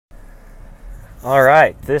All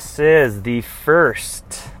right, this is the first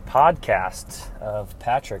podcast of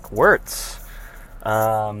Patrick Wirtz.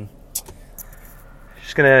 Just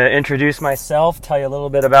going to introduce myself, tell you a little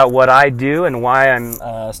bit about what I do and why I'm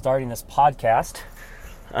starting this podcast.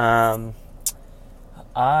 I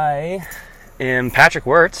am Patrick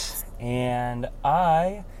Wirtz, and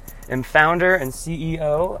I am founder and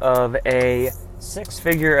CEO of a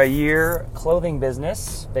six-figure-a-year clothing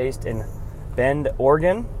business based in Bend,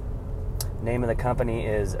 Oregon. Name of the company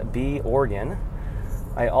is B Oregon.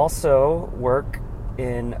 I also work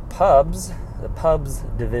in pubs, the pubs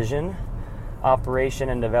division, operation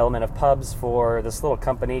and development of pubs for this little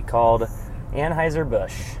company called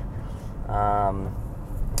Anheuser-Busch.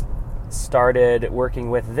 Started working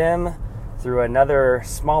with them through another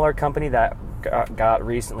smaller company that got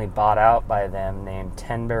recently bought out by them named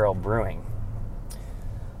 10 Barrel Brewing.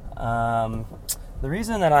 The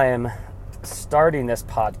reason that I am starting this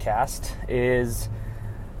podcast is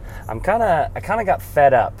I kind of got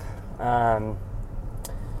fed up.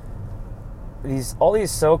 All these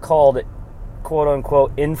so-called quote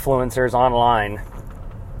unquote influencers online,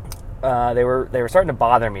 they were starting to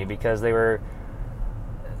bother me because they were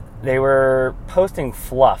posting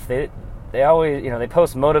fluff. They always, they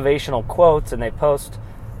post motivational quotes and they post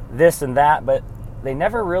this and that, but they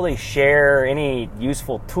never really share any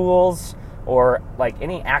useful tools or like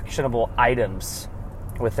any actionable items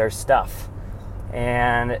with their stuff.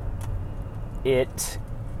 And it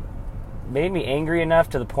made me angry enough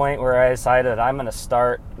to the point where I decided that I'm going to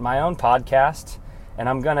start my own podcast, and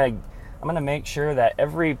I'm going to make sure that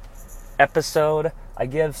every episode I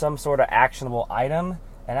give some sort of actionable item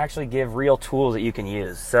and actually give real tools that you can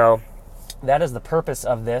use. So that is the purpose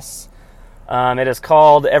of this. It is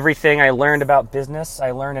called Everything I Learned About Business I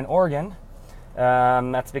Learned in Oregon.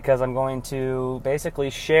 That's because I'm going to basically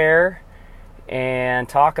share and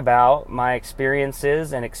talk about my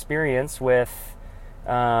experiences and experience with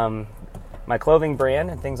my clothing brand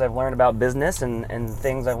and things I've learned about business and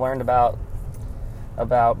things I've learned about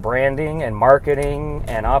branding and marketing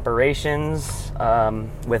and operations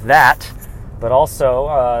with that, but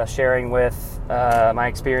also sharing with my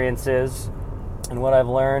experiences and what I've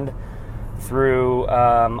learned through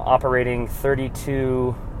operating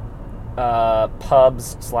 32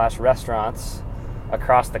 pubs/restaurants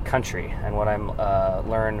across the country, and what I'm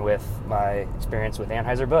learned with my experience with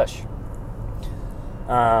Anheuser-Busch.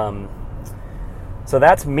 So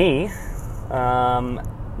that's me.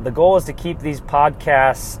 The goal is to keep these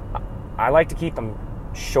podcasts, I like to keep them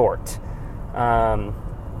short. I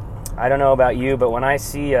don't know about you, but when I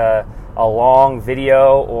see a long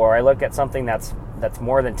video or I look at something that's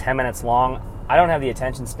more than 10 minutes long, I don't have the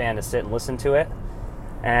attention span to sit and listen to it.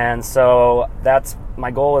 And so that's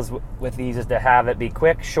my goal is with these is to have it be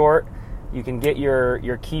quick, short. You can get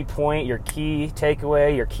your key point, your key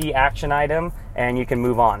takeaway, your key action item, and you can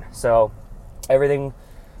move on. So everything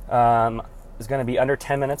is going to be under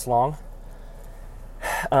 10 minutes long.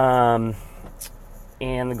 And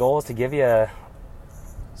the goal is to give you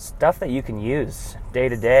stuff that you can use day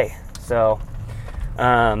to day. So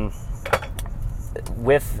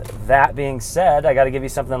with that being said, I got to give you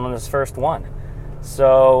something on this first one.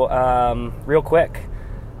 So, real quick,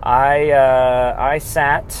 I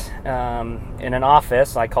sat in an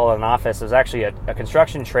office. I call it an office. It was actually a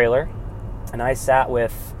construction trailer, and I sat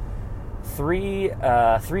with three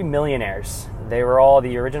millionaires. They were all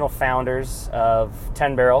the original founders of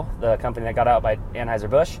 10 Barrel, the company that got out by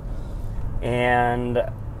Anheuser-Busch, and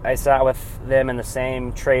I sat with them in the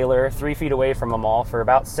same trailer, 3 feet away from them all, for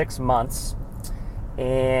about 6 months,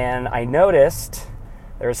 and I noticed.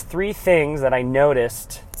 There's 3 things that I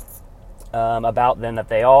noticed about them that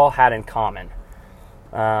they all had in common,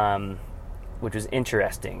 which was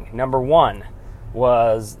interesting. Number 1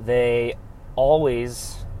 was they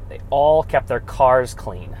all kept their cars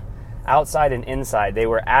clean. Outside and inside, they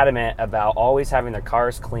were adamant about always having their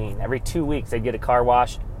cars clean. Every 2 weeks, they'd get a car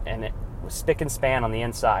wash, and it was spick and span on the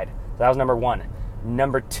inside. So that was number 1.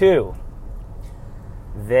 Number 2,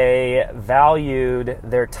 they valued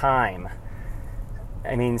their time.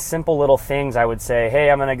 I mean, simple little things. I would say, hey,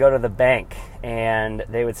 I'm going to go to the bank. And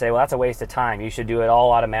they would say, well, that's a waste of time. You should do it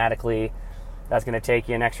all automatically. That's going to take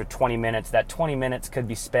you an extra 20 minutes. That 20 minutes could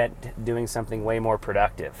be spent doing something way more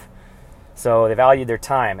productive. So they valued their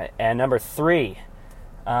time. And number 3,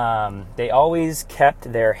 they always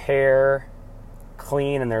kept their hair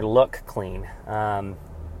clean and their look clean.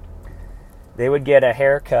 They would get a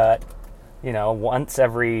haircut, once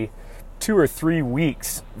every 2 or 3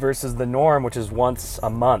 weeks versus the norm, which is once a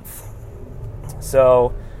month.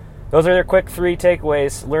 So those are their quick 3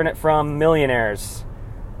 takeaways. Learn it from millionaires.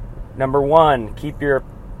 Number 1, keep your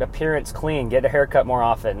appearance clean. Get a haircut more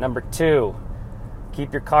often. Number 2,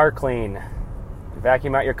 keep your car clean.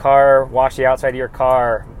 Vacuum out your car, wash the outside of your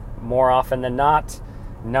car more often than not.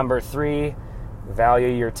 Number 3, value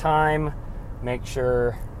your time. Make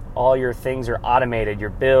sure all your things are automated.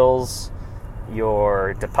 Your bills,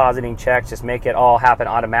 your depositing checks, just make it all happen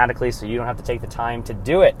automatically so you don't have to take the time to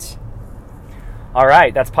do it. All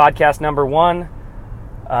right, that's podcast number 1.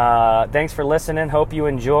 Thanks for listening. Hope you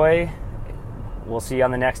enjoy. We'll see you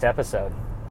on the next episode.